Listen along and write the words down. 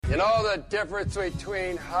You know the difference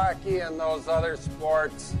between hockey and those other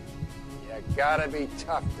sports? You gotta be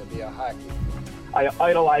tough to be a hockey player. I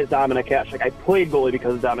idolize Dominik Hasek. I played goalie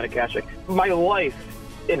because of Dominik Hasek. My life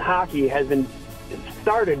in hockey has been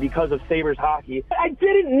started because of Sabres hockey. I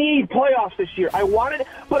didn't need playoffs this year. I wanted it,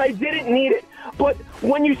 but I didn't need it. But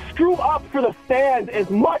when you screw up for the fans as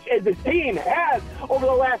much as this team has over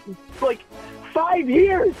the last, 5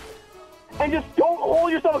 years, and just don't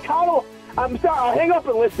hold yourself accountable, I'm sorry. I'll hang up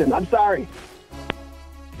and listen. I'm sorry.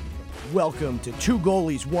 Welcome to Two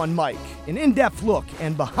Goalies, One Mic, an in-depth look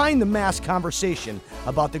and behind-the-mask conversation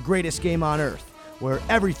about the greatest game on earth, where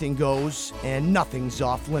everything goes and nothing's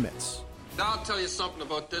off limits. Now I'll tell you something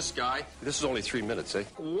about this guy. This is only 3 minutes, eh?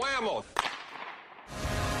 Whammo!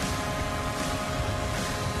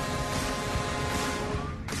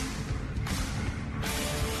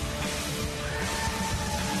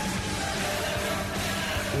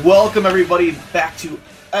 Welcome, everybody, back to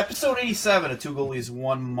episode 87 of Two Goalies,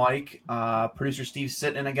 One Mic. Producer Steve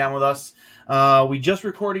sitting in again with us. We just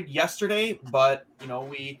recorded yesterday, but,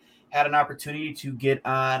 we had an opportunity to get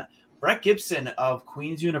on Brett Gibson of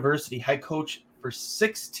Queen's University, head coach for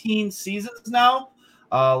 16 seasons now.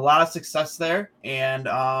 A lot of success there, and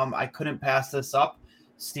I couldn't pass this up.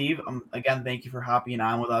 Steve, again, thank you for hopping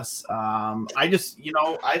on with us.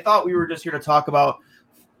 I thought we were just here to talk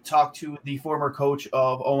to the former coach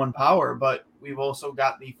of Owen Power, but we've also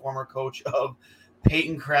got the former coach of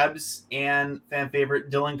Peyton Krebs and fan favorite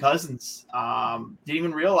Dylan Cousins. Didn't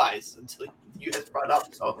even realize until you just brought it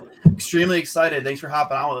up. So extremely excited. Thanks for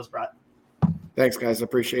hopping on with us, Brett. Thanks, guys. I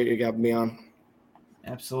appreciate you having me on.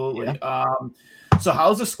 Absolutely. Yeah. So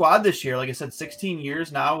how's the squad this year? Like I said, 16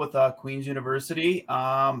 years now with Queen's University.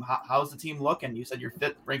 How's the team looking? You said you're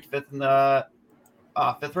ranked fifth in the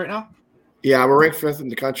fifth right now? Yeah, we're ranked fifth in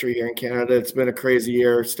the country here in Canada. It's been a crazy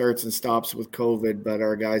year, starts and stops with COVID, but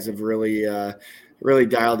our guys have really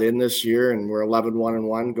dialed in this year, and we're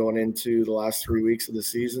 11-1-1 going into the last 3 weeks of the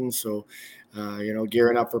season. So,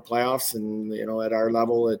 gearing up for playoffs, and at our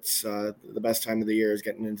level, it's the best time of the year is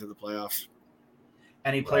getting into the playoffs.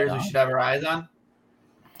 Any players we should have our eyes on?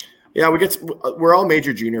 Yeah, we're all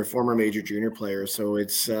former major junior players, so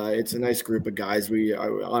it's a nice group of guys.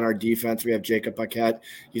 On our defense, we have Jacob Paquette.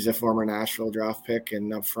 He's a former Nashville draft pick,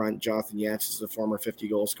 and up front, Jonathan Yance is a former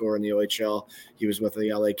 50-goal scorer in the OHL. He was with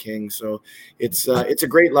the LA Kings, so it's a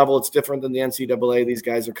great level. It's different than the NCAA. These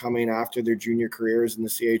guys are coming after their junior careers in the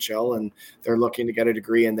CHL, and they're looking to get a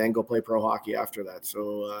degree and then go play pro hockey after that.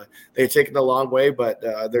 So they've taken a long way, but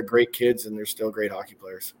they're great kids, and they're still great hockey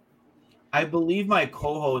players. I believe my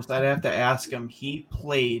co-host, I'd have to ask him, he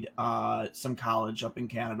played some college up in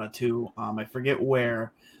Canada too. I forget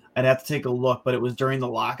where. I'd have to take a look, but it was during the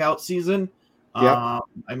lockout season. Yep. I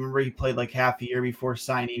remember he played like half a year before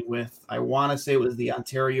signing with, I want to say it was the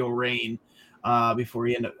Ontario Reign, before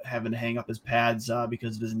he ended up having to hang up his pads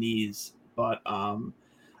because of his knees. But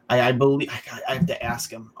I believe I have to ask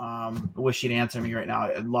him. I wish he'd answer me right now.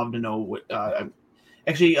 I'd love to know what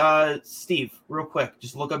Actually, Steve, real quick,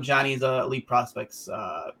 just look up Johnny's Elite Prospects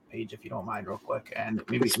page if you don't mind, real quick. And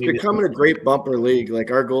it's becoming a great bumper league. Like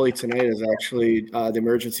our goalie tonight is actually the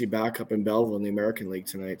emergency backup in Belleville in the American League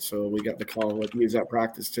tonight. So we got the call. He was at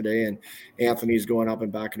practice today, and Anthony's going up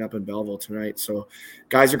and backing up in Belleville tonight. So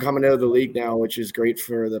guys are coming out of the league now, which is great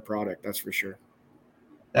for the product. That's for sure.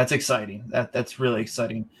 That's exciting. That's really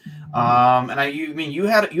exciting. And you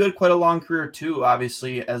had quite a long career too,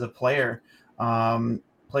 obviously, as a player.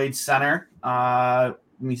 Played center.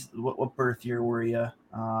 What birth year were you?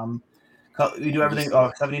 You do everything.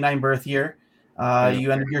 79 birth year.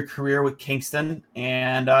 You ended your career with Kingston,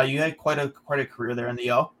 and you had quite a career there in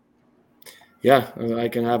the O. Yeah, I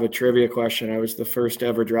can have a trivia question. I was the first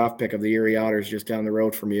ever draft pick of the Erie Otters just down the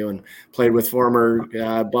road from you, and played with former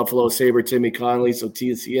Buffalo Sabre Timmy Connolly. So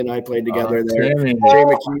TC and I played together there.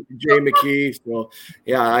 Jay McKee. So,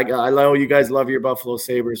 yeah, I know you guys love your Buffalo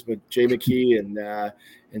Sabres, but Jay McKee and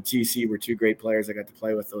TC were two great players I got to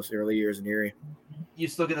play with those early years in Erie. You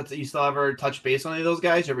still ever touch base on any of those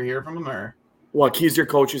guys? You ever hear from them or? Well, Keys, their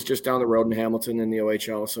coach is just down the road in Hamilton in the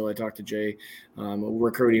OHL, so I talked to Jay,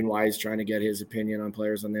 recruiting-wise, trying to get his opinion on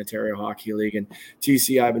players on the Ontario Hockey League. And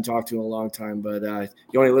TC, I've been talking to him a long time, but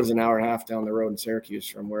he only lives an hour and a half down the road in Syracuse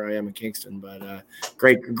from where I am in Kingston. But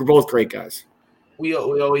both great guys. We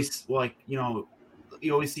always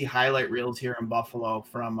you always see highlight reels here in Buffalo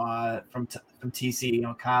from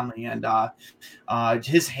TC, Conley, and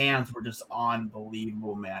his hands were just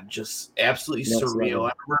unbelievable, man, just absolutely surreal.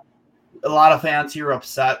 I remember a lot of fans here are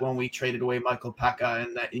upset when we traded away Michael Pekka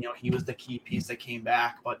and that, he was the key piece that came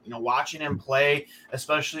back. But, watching him play,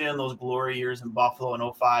 especially in those glory years in Buffalo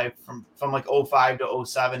in 05, from like 05 to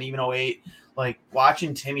 07, even 08, like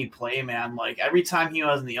watching Timmy play, man, like every time he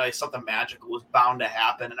was on the ice, something magical was bound to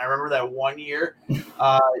happen. And I remember that one year,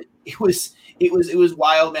 it was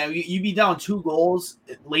wild, man. You'd be down 2 goals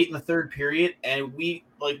late in the third period, and we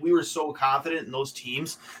were so confident in those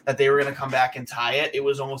teams that they were going to come back and tie it. It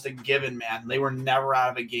was almost a given, man. They were never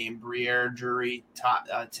out of a game. Briere, Drury,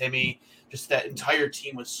 Timmy, just that entire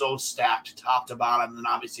team was so stacked top to bottom. And then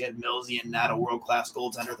obviously had Millsy and Ned, a world-class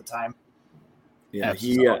goaltender at the time. Yeah,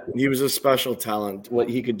 he was a special talent. What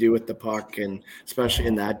he could do with the puck, and especially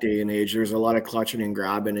in that day and age, there's a lot of clutching and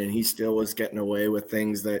grabbing, and he still was getting away with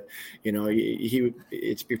things that, he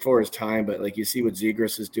it's before his time. But like you see what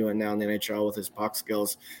Zegras is doing now in the NHL with his puck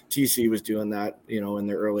skills, TC was doing that, in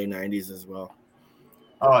the early '90s as well.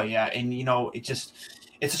 Oh yeah, and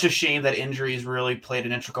it's such a shame that injuries really played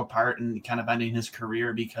an integral part in kind of ending his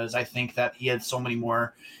career, because I think that he had so many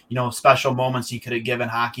more, special moments he could have given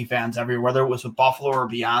hockey fans everywhere, whether it was with Buffalo or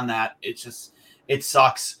beyond that. It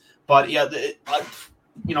sucks. But yeah,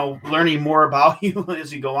 learning more about you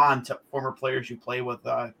as you go on to former players you play with,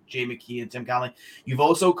 Jay McKee and Tim Connolly. You've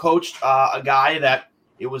also coached a guy that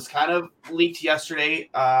it was kind of leaked yesterday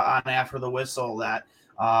on After the Whistle that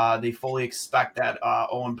they fully expect that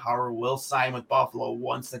Owen Power will sign with Buffalo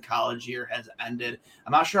once the college year has ended.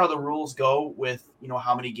 I'm not sure how the rules go with,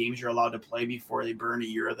 how many games you're allowed to play before they burn a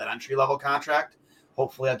year of that entry-level contract.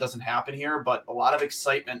 Hopefully that doesn't happen here, but a lot of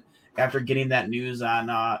excitement after getting that news on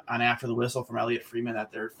After the Whistle from Elliot Freeman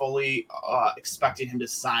that they're fully expecting him to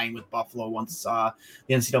sign with Buffalo once the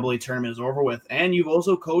NCAA tournament is over with. And you've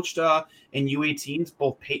also coached in U18s,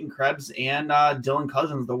 both Peyton Krebs and Dylan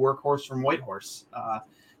Cousins, the workhorse from Whitehorse.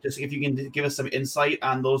 Just if you can give us some insight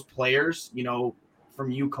on those players, from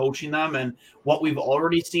you coaching them and what we've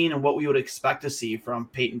already seen and what we would expect to see from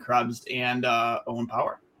Peyton Krebs and Owen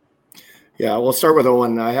Power. Yeah, we'll start with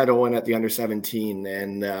Owen. I had Owen at the under-17,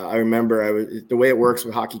 and I remember the way it works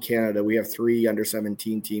with Hockey Canada, we have 3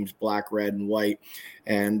 under-17 teams, black, red, and white,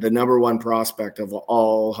 and the number 1 prospect of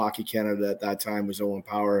all Hockey Canada at that time was Owen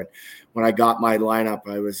Power. And when I got my lineup,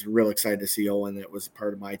 I was real excited to see Owen. That was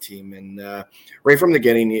part of my team, and right from the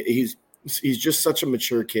beginning, he's just such a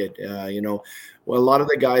mature kid. Well, a lot of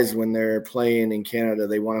the guys, when they're playing in Canada,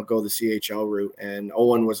 they want to go the CHL route. And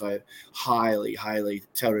Owen was a highly, highly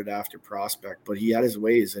touted after prospect, but he had his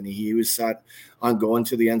ways, and he was set on going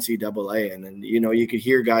to the NCAA. And you could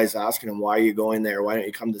hear guys asking him, why are you going there? Why don't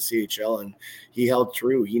you come to CHL? And he held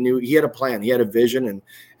true. He knew he had a plan. He had a vision.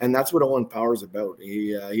 And that's what Owen Power is about.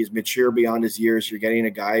 He's mature beyond his years. You're getting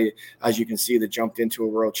a guy, as you can see, that jumped into a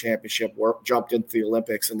world championship, jumped into the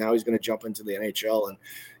Olympics, and now he's going to jump into the NHL. And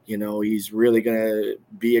he's really going to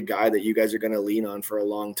be a guy that you guys are going to lean on for a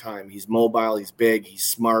long time. He's mobile. He's big. He's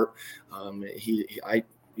smart.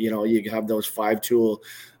 You have those 5-tool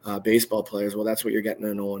baseball players. Well, that's what you're getting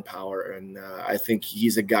in Owen Power. And I think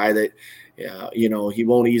he's a guy that, he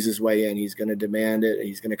won't ease his way in. He's going to demand it.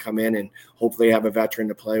 He's going to come in and hopefully have a veteran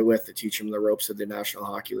to play with to teach him the ropes of the National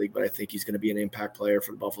Hockey League. But I think he's going to be an impact player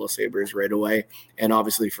for the Buffalo Sabres right away, and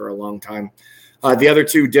obviously for a long time. The other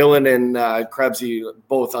 2, Dylan and Krebsy,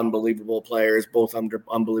 both unbelievable players, both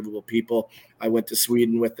unbelievable people. I went to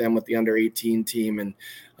Sweden with them with the under-18 team, and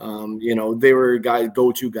they were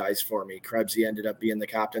go-to guys for me. Krebsy ended up being the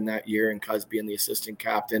captain that year, and Cuz being the assistant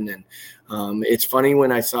captain. And it's funny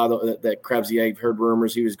when I saw that Krebsy, I heard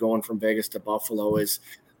rumors he was going from Vegas to Buffalo. Is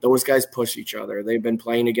those guys push each other. They've been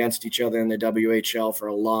playing against each other in the WHL for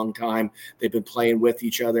a long time. They've been playing with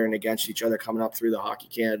each other and against each other coming up through the Hockey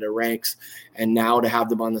Canada ranks. And now to have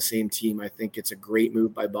them on the same team, I think it's a great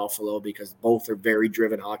move by Buffalo, because both are very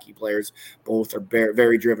driven hockey players. Both are very,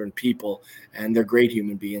 very driven people, and they're great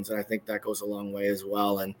human beings. And I think that goes a long way as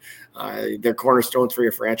well. And they're cornerstones for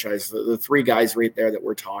your franchise. The 3 guys right there that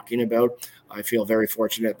we're talking about, I feel very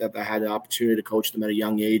fortunate that I had the opportunity to coach them at a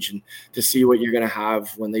young age, and to see what you're going to have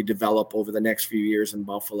when they develop over the next few years in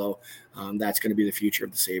Buffalo. That's going to be the future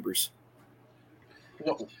of the Sabres.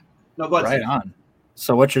 Right on.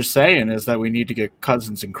 So what you're saying is that we need to get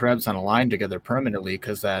Cousins and Krebs on a line together permanently,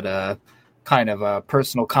 because that kind of a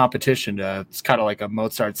personal competition, it's kind of like a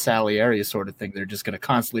Mozart Salieri sort of thing. They're just going to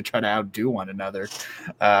constantly try to outdo one another.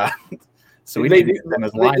 So we need them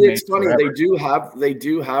as line mates. It's funny, forever. they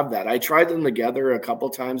do have that. I tried them together a couple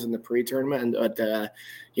times in the pre-tournament, and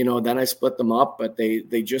then I split them up. But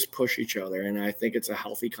they just push each other, and I think it's a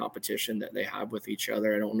healthy competition that they have with each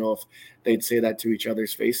other. I don't know if they'd say that to each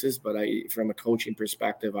other's faces, but from a coaching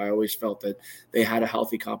perspective, I always felt that they had a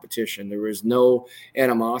healthy competition. There was no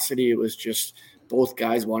animosity. It was just both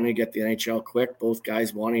guys wanting to get the NHL quick, both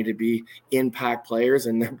guys wanting to be impact players,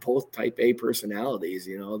 and they're both type A personalities.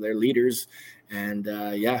 They're leaders. And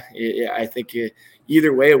I think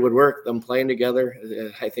either way it would work. Them playing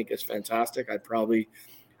together, I think is fantastic. I'd probably,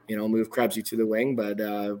 move Krebsy to the wing, but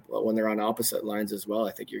when they're on opposite lines as well,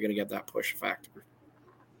 I think you're going to get that push factor.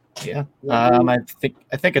 Yeah. I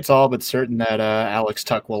think it's all but certain that Alex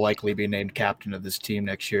Tuch will likely be named captain of this team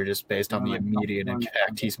next year, just based on the immediate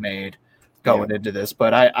impact he's made going into this.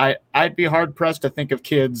 But I'd be hard pressed to think of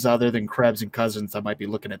kids other than Krebs and Cousins that might be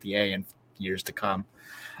looking at the A in years to come.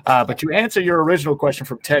 But to answer your original question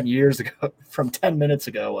from 10 minutes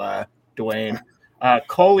ago, Dwayne,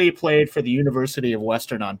 Coley played for the University of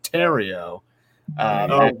Western Ontario back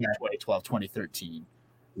in 2012, 2013.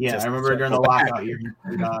 Yeah, I remember during the lockout year.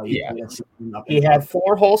 He had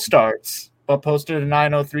 4 whole starts, but posted a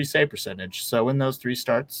 .903 save percentage. So in those 3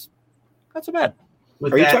 starts, not so bad.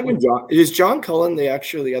 Are you talking John? Is John Cullen the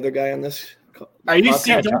other guy on this? Are you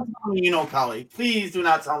serious? Don't tell me you know Cully. Please do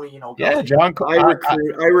not tell me you know Cully. Yeah, John.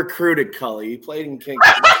 I recruited Cully. He played in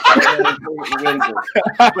Kingston.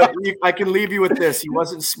 But I can leave you with this: he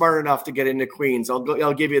wasn't smart enough to get into Queens.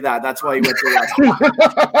 I'll give you that. That's why he went to Western.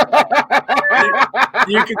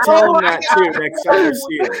 You can tell him that too next time you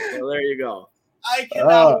see him. So there you go. I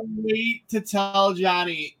cannot wait to tell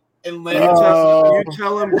Johnny. And you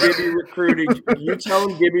tell him Gibby recruited. You tell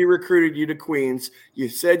him Gibby recruited you to Queens. You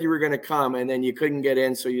said you were going to come, and then you couldn't get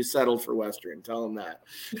in, so you settled for Western. Tell him that.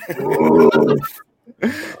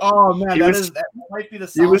 Oh man, that might be the.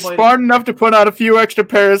 He was smart enough to put out a few extra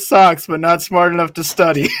pairs of socks, but not smart enough to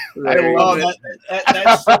study. I love it.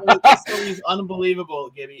 That story is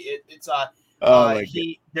unbelievable, Gibby.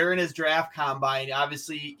 During his draft combine,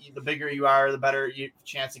 obviously the bigger you are, the better your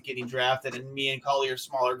chance of getting drafted. And me and Cully are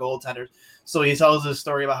smaller goaltenders. So he tells this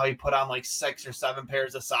story about how he put on like 6 or 7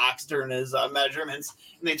 pairs of socks during his measurements,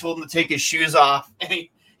 and they told him to take his shoes off, and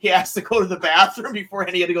he has to go to the bathroom before,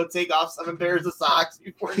 and he had to go take off 7 pairs of socks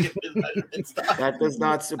before he gets his measurements done. That does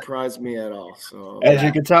not surprise me at all. So as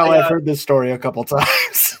you can tell, I've heard this story a couple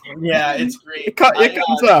times. Yeah, it's great. It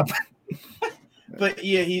comes up. But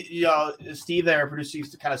yeah, Steve there, producer,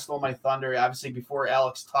 used to kind of stole my thunder. Obviously, before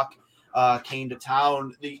Alex Tuch came to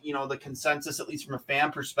town, the consensus, at least from a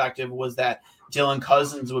fan perspective, was that Dylan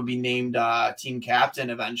Cousins would be named team captain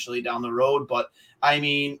eventually down the road. But I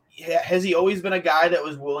mean, has he always been a guy that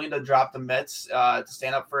was willing to drop the mitts to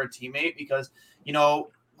stand up for a teammate? Because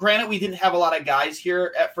granted, we didn't have a lot of guys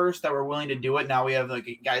here at first that were willing to do it. Now we have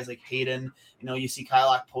guys like Hayden. You see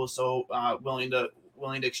Kyle Okposo willing to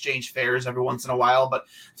exchange fares every once in a while, but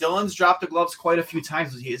Dylan's dropped the gloves quite a few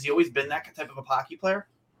times. Has he always been that type of a hockey player?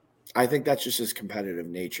 I think that's just his competitive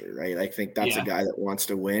nature, right? I think that's a guy that wants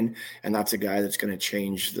to win, and that's a guy that's going to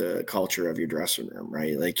change the culture of your dressing room,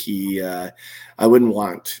 right? Like I wouldn't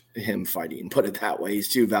want him fighting, put it that way. He's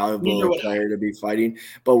too valuable a player to be fighting.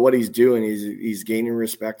 But what he's doing, he's gaining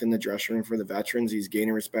respect in the dressing room for the veterans. He's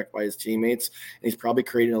gaining respect by his teammates, and he's probably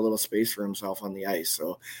creating a little space for himself on the ice.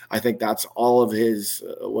 So I think that's all of his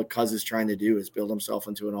what Cuz is trying to do is build himself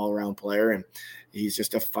into an all-around player, and he's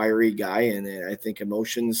just a fiery guy, and I think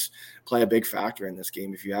emotions play a big factor in this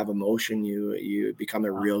game. If you have emotion, you become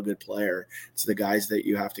a real good player. It's the guys that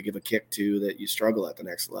you have to give a kick to that you struggle at the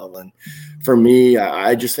next level. And for me,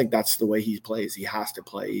 I just think that's the way he plays. He has to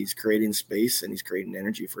play. He's creating space, and he's creating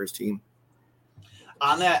energy for his team.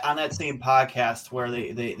 On that same podcast where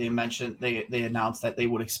they mentioned they announced that they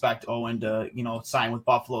would expect Owen to sign with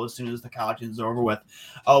Buffalo as soon as the college is over with.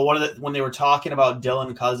 When they were talking about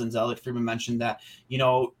Dylan Cousins, Elliot Friedman mentioned that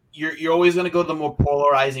you're always going to go to the more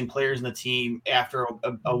polarizing players in the team after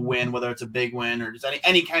a win, whether it's a big win or just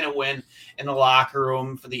any kind of win in the locker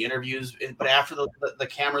room for the interviews. But after the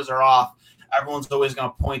cameras are off, everyone's always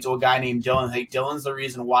going to point to a guy named Dylan. Hey, Dylan's the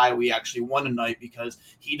reason why we actually won tonight, because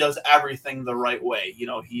he does everything the right way.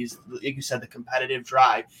 He's, like you said, the competitive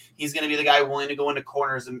drive. He's going to be the guy willing to go into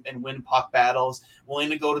corners and win puck battles, willing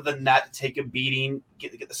to go to the net, take a beating,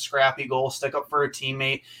 get the scrappy goal, stick up for a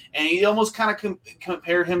teammate. And he almost kind of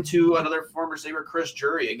compared him to another former Sabre, Chris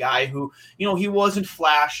Drury, a guy who, he wasn't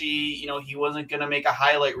flashy, he wasn't going to make a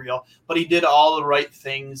highlight reel, but he did all the right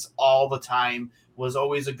things all the time, was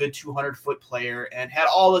always a good 200-foot player, and had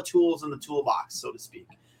all the tools in the toolbox, so to speak.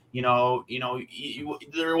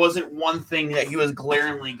 There wasn't one thing that he was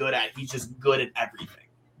glaringly good at. He's just good at everything.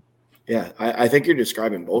 Yeah, I think you're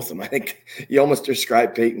describing both of them. I think you almost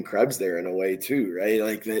described Peyton Krebs there in a way too, right?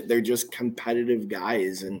 Like they're just competitive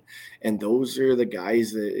guys, and those are the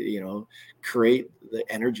guys that create the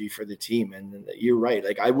energy for the team. And you're right.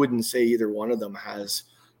 Like I wouldn't say either one of them has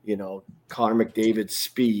Connor McDavid's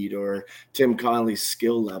speed or Tim Connolly's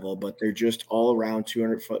skill level, but they're just all around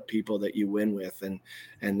 200-foot people that you win with.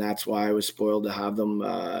 And that's why I was spoiled to have them.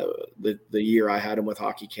 The year I had them with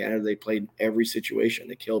Hockey Canada, they played every situation.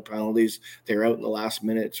 They killed penalties. They're out in the last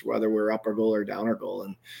minutes, whether we're up our goal or down our goal.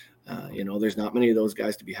 And, there's not many of those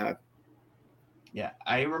guys to be had. Yeah,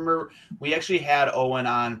 I remember we actually had Owen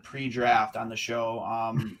on pre-draft on the show.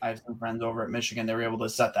 I have some friends over at Michigan. They were able to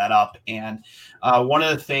set that up. And one of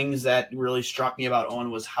the things that really struck me about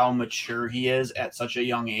Owen was how mature he is at such a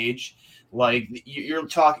young age. Like we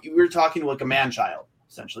were talking like a man-child,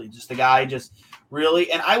 essentially. Just the guy just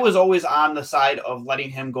really – and I was always on the side of letting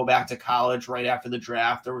him go back to college right after the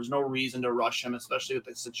draft. There was no reason to rush him, especially with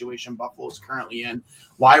the situation Buffalo is currently in.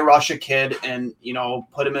 Why rush a kid and,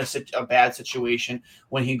 put him in a bad situation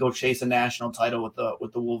when he can go chase a national title with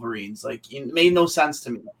the Wolverines? Like, it made no sense to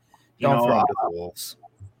me. Don't throw him to the Wolves.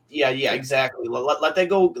 Yeah, exactly. Let that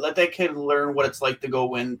go. Let that kid learn what it's like to go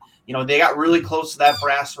win. They got really close to that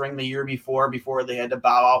brass ring the year before they had to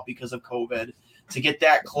bow out because of COVID. To get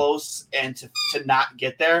that close and to not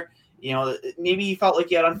get there, maybe he felt like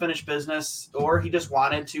he had unfinished business, or he just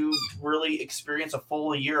wanted to really experience a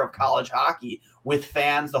full year of college hockey with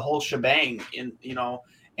fans, the whole shebang,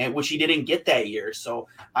 and which he didn't get that year. So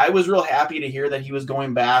I was real happy to hear that he was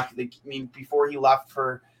going back. Before he left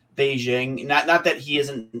for Beijing, not that he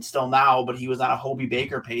isn't still now, but he was on a Hobey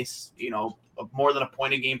Baker pace, more than a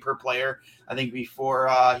point a game per player. I think before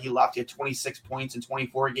he left, he had 26 points in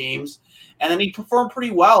 24 games. And then he performed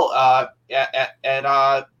pretty well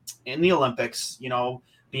in the Olympics,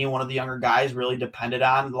 being one of the younger guys, really depended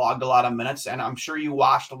on, logged a lot of minutes. And I'm sure you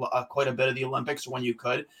watched quite a bit of the Olympics when you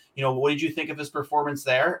could. What did you think of his performance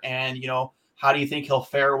there? And, how do you think he'll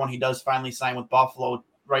fare when he does finally sign with Buffalo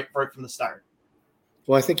right from the start?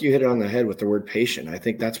 Well, I think you hit it on the head with the word patient. I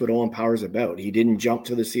think that's what Owen Power's about. He didn't jump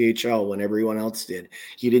to the CHL when everyone else did.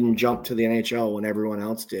 He didn't jump to the NHL when everyone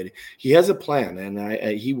else did. He has a plan,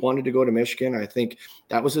 and he wanted to go to Michigan. I think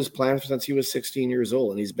that was his plan since he was 16 years old,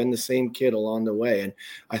 and he's been the same kid along the way. And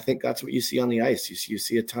I think that's what you see on the ice. You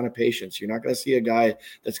see a ton of patience. You're not going to see a guy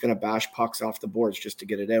that's going to bash pucks off the boards just to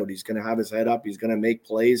get it out. He's going to have his head up. He's going to make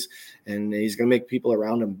plays, and he's going to make people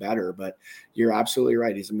around him better. But you're absolutely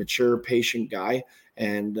right. He's a mature, patient guy.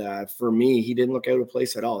 And for me, he didn't look out of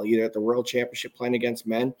place at all, either at the World Championship playing against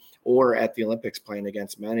men or at the Olympics playing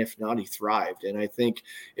against men. If not, he thrived. And I think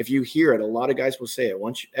if you hear it, a lot of guys will say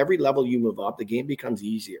it. Every level you move up, the game becomes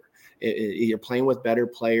easier. You're playing with better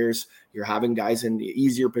players. You're having guys in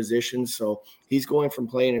easier positions. So he's going from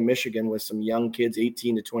playing in Michigan with some young kids,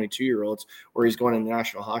 18 to 22-year-olds, where he's going in the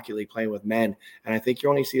National Hockey League playing with men. And I think you're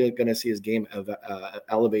only going to see his game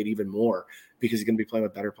elevate even more because he's going to be playing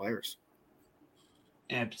with better players.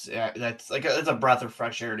 It's a breath of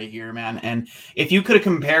fresh air to hear, man. And if you could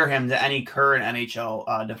compare him to any current NHL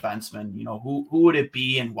defenseman, who would it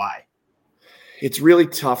be and why? It's really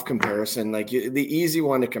tough comparison. Like the easy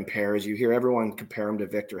one to compare is you hear everyone compare him to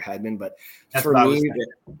Victor Hedman, but for me,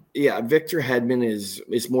 Victor Hedman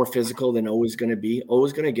is more physical than always going to be.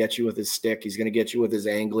 Always going to get you with his stick. He's going to get you with his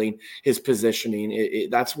angling, his positioning.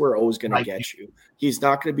 That's where always going to get you. He's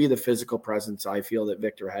not going to be the physical presence, I feel, that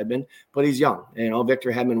Victor Hedman, but he's young.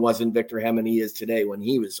 Victor Hedman wasn't Victor Hedman he is today when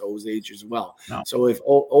he was O's age as well. No. So if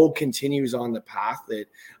O continues on the path that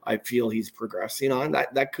I feel he's progressing on,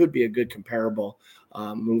 that could be a good comparable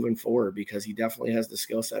moving forward, because he definitely has the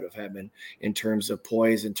skill set of Hedman in terms of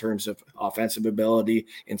poise, in terms of offensive ability,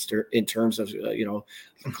 in terms of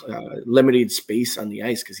limited space on the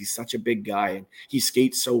ice, because he's such a big guy and he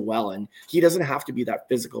skates so well, and he doesn't have to be that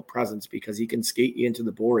physical presence because he can skate you into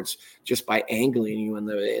the boards just by angling you in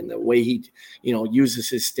the way he uses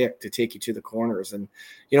his stick to take you to the corners. And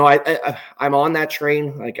I'm on that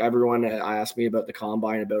train. Like everyone asked me about the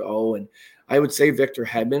combine, about and I would say Victor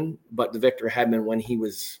Hedman, but the Victor Hedman when he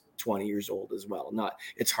was 20 years old as well.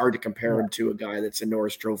 It's hard to compare him to a guy that's a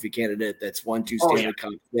Norris Trophy candidate, that's won 2 Stanley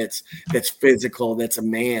Cups, that's physical, that's a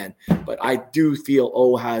man. But I do feel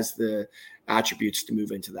O has the attributes to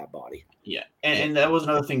move into that body. Yeah, and that was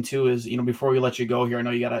another thing too. Is before we let you go here, I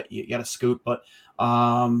know you gotta scoot, but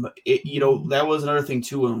that was another thing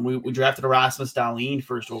too. When we drafted Erasmus Dahlin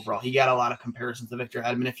first overall, he got a lot of comparisons to Victor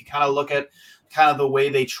Hedman. If you kind of look at kind of the way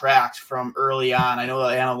they tracked from early on, I know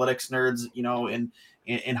the analytics nerds,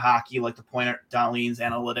 in hockey, like to point at Dahlin's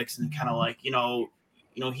analytics and kind of like,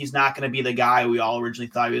 he's not going to be the guy we all originally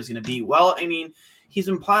thought he was going to be. Well, I mean, he's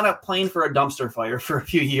been playing for a dumpster fire for a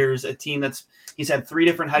few years, a team he's had 3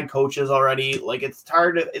 different head coaches already. Like it's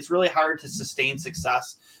really hard to sustain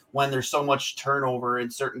success when there's so much turnover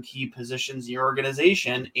in certain key positions in your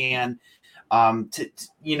organization. And,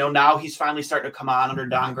 now he's finally starting to come on under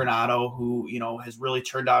Don Granato, who, has really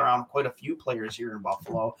turned around quite a few players here in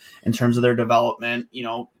Buffalo in terms of their development,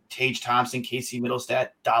 Tage Thompson, Casey Middlestat,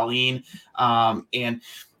 Dahlin. And,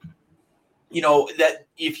 that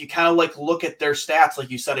if you kind of like look at their stats,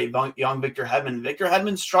 like you said, a young Victor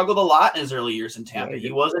Hedman struggled a lot in his early years in Tampa.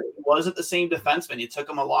 He wasn't the same defenseman. It took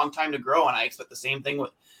him a long time to grow. And I expect the same thing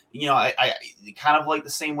with, I kind of like the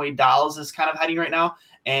same way Dallas is kind of heading right now.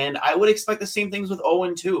 And I would expect the same things with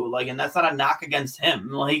Owen too. Like, and that's not a knock against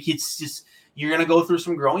him. Like, it's just, you're going to go through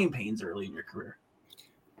some growing pains early in your career.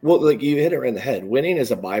 Well, like you hit it right in the head. Winning is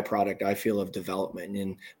a byproduct, I feel, of development.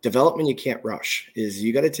 And development you can't rush. Is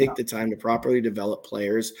you got to take the time to properly develop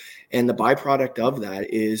players. And the byproduct of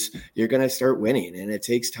that is you're going to start winning, and it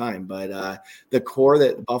takes time. But the core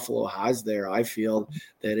that Buffalo has there, I feel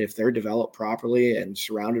that if they're developed properly and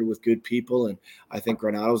surrounded with good people, and I think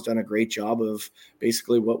Granato's done a great job of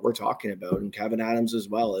basically what we're talking about, and Kevin Adams as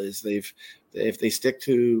well, is if they stick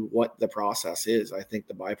to what the process is, I think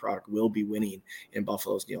the byproduct will be winning in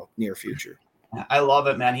Buffalo's near future. I love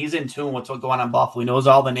it, man. He's in tune with what's going on in Buffalo. He knows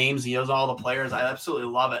all the names. He knows all the players. I absolutely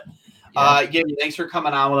love it. Yeah. Gibby, thanks for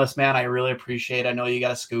coming on with us, man. I really appreciate it. I know you got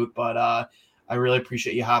to scoot, but I really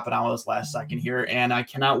appreciate you hopping on with us last second here. And I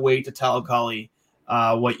cannot wait to tell Cully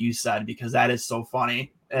what you said, because that is so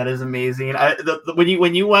funny. That is amazing.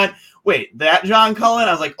 When you went, wait, that John Cullen,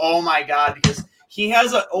 I was like, oh my God, because he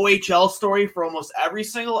has an OHL story for almost every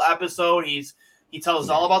single episode. He tells us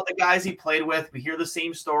all about the guys he played with. We hear the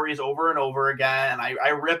same stories over and over again, and I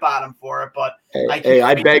rip on him for it. But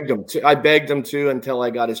I begged him to. I begged him to until I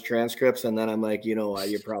got his transcripts, and then I'm like, you know what?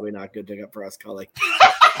 You're probably not good to up for us, Cully.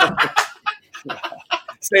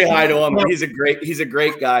 Say hi to him. He's a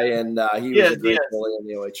great guy, and he was a great goalie in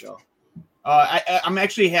the OHL. I'm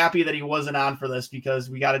actually happy that he wasn't on for this, because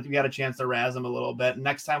we got a chance to razz him a little bit.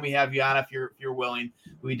 Next time we have you on, if you're willing,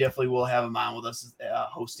 we definitely will have him on with us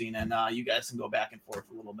hosting, and you guys can go back and forth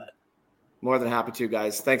a little bit. More than happy to,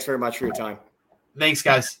 guys. Thanks very much for your time. Thanks,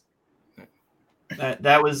 guys.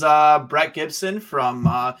 That was Brett Gibson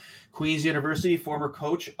from Queen's University, former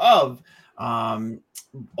coach of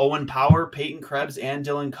Owen Power, Peyton Krebs, and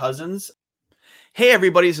Dylan Cousins. Hey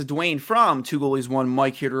everybody, this is Dwayne from Two Goalies, One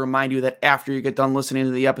Mike here to remind you that after you get done listening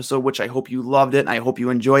to the episode, which I hope you loved it and I hope you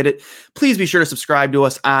enjoyed it, please be sure to subscribe to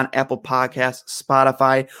us on Apple Podcasts,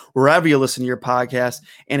 Spotify, wherever you listen to your podcasts.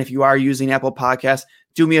 And if you are using Apple Podcasts,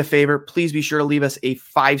 do me a favor, please be sure to leave us a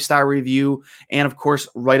 5-star review, and of course,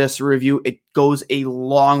 write us a review. It goes a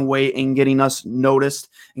long way in getting us noticed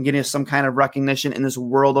and getting us some kind of recognition in this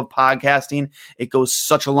world of podcasting. It goes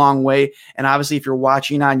such a long way. And obviously, if you're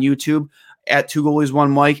watching on YouTube, at Two Goalies, One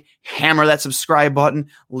Mike, hammer that subscribe button,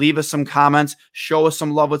 leave us some comments, show us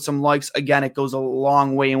some love with some likes. Again, it goes a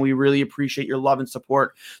long way, and we really appreciate your love and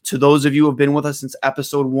support. To those of you who have been with us since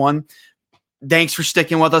episode 1, thanks for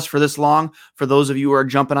sticking with us for this long. For those of you who are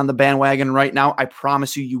jumping on the bandwagon right now, I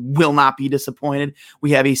promise you will not be disappointed.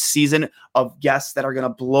 We have a season of guests that are going to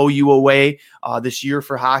blow you away. This year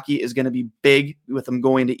for hockey is going to be big, with them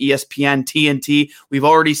going to ESPN, TNT. We've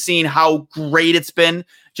already seen how great it's been.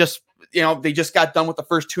 They just got done with the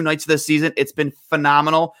first 2 nights of this season. It's been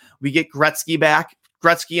phenomenal. We get Gretzky back,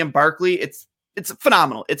 Gretzky and Barkley. It's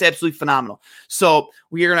phenomenal. It's absolutely phenomenal. So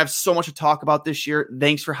we are going to have so much to talk about this year.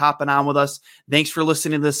 Thanks for hopping on with us. Thanks for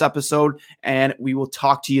listening to this episode, and we will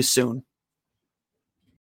talk to you soon.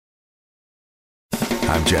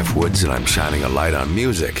 I'm Jeff Woods, and I'm shining a light on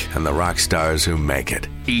music and the rock stars who make it.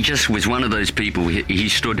 He just was one of those people. He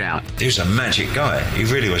stood out. He was a magic guy. He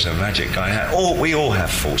really was a magic guy. We all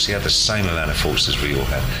have faults. He had the same amount of faults as we all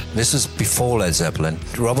had. This was before Led Zeppelin.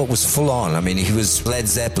 Robert was full on. I mean, he was Led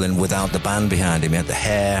Zeppelin without the band behind him. He had the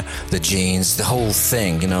hair, the jeans, the whole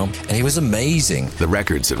thing, and he was amazing. The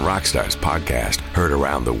Records and Rockstars podcast, heard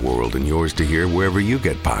around the world, and yours to hear wherever you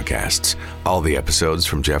get podcasts. All the episodes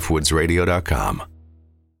from JeffWoodsRadio.com.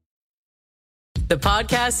 The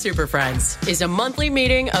Podcast Super Friends is a monthly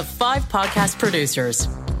meeting of 5 podcast producers.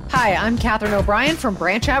 Hi, I'm Catherine O'Brien from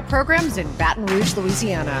Branch Out Programs in Baton Rouge,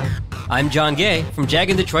 Louisiana. I'm John Gay from Jag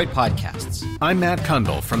and Detroit Podcasts. I'm Matt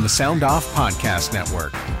Kundle from the Sound Off Podcast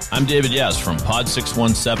Network. I'm David Yaz from Pod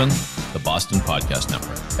 617, the Boston Podcast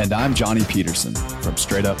Network. And I'm Johnny Peterson from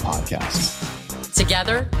Straight Up Podcasts.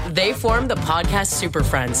 Together, they form the Podcast Super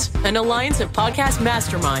Friends, an alliance of podcast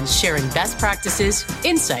masterminds sharing best practices,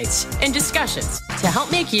 insights, and discussions to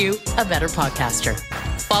help make you a better podcaster.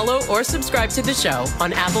 Follow or subscribe to the show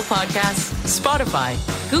on Apple Podcasts, Spotify,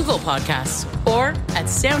 Google Podcasts, or at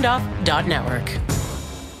soundoff.network.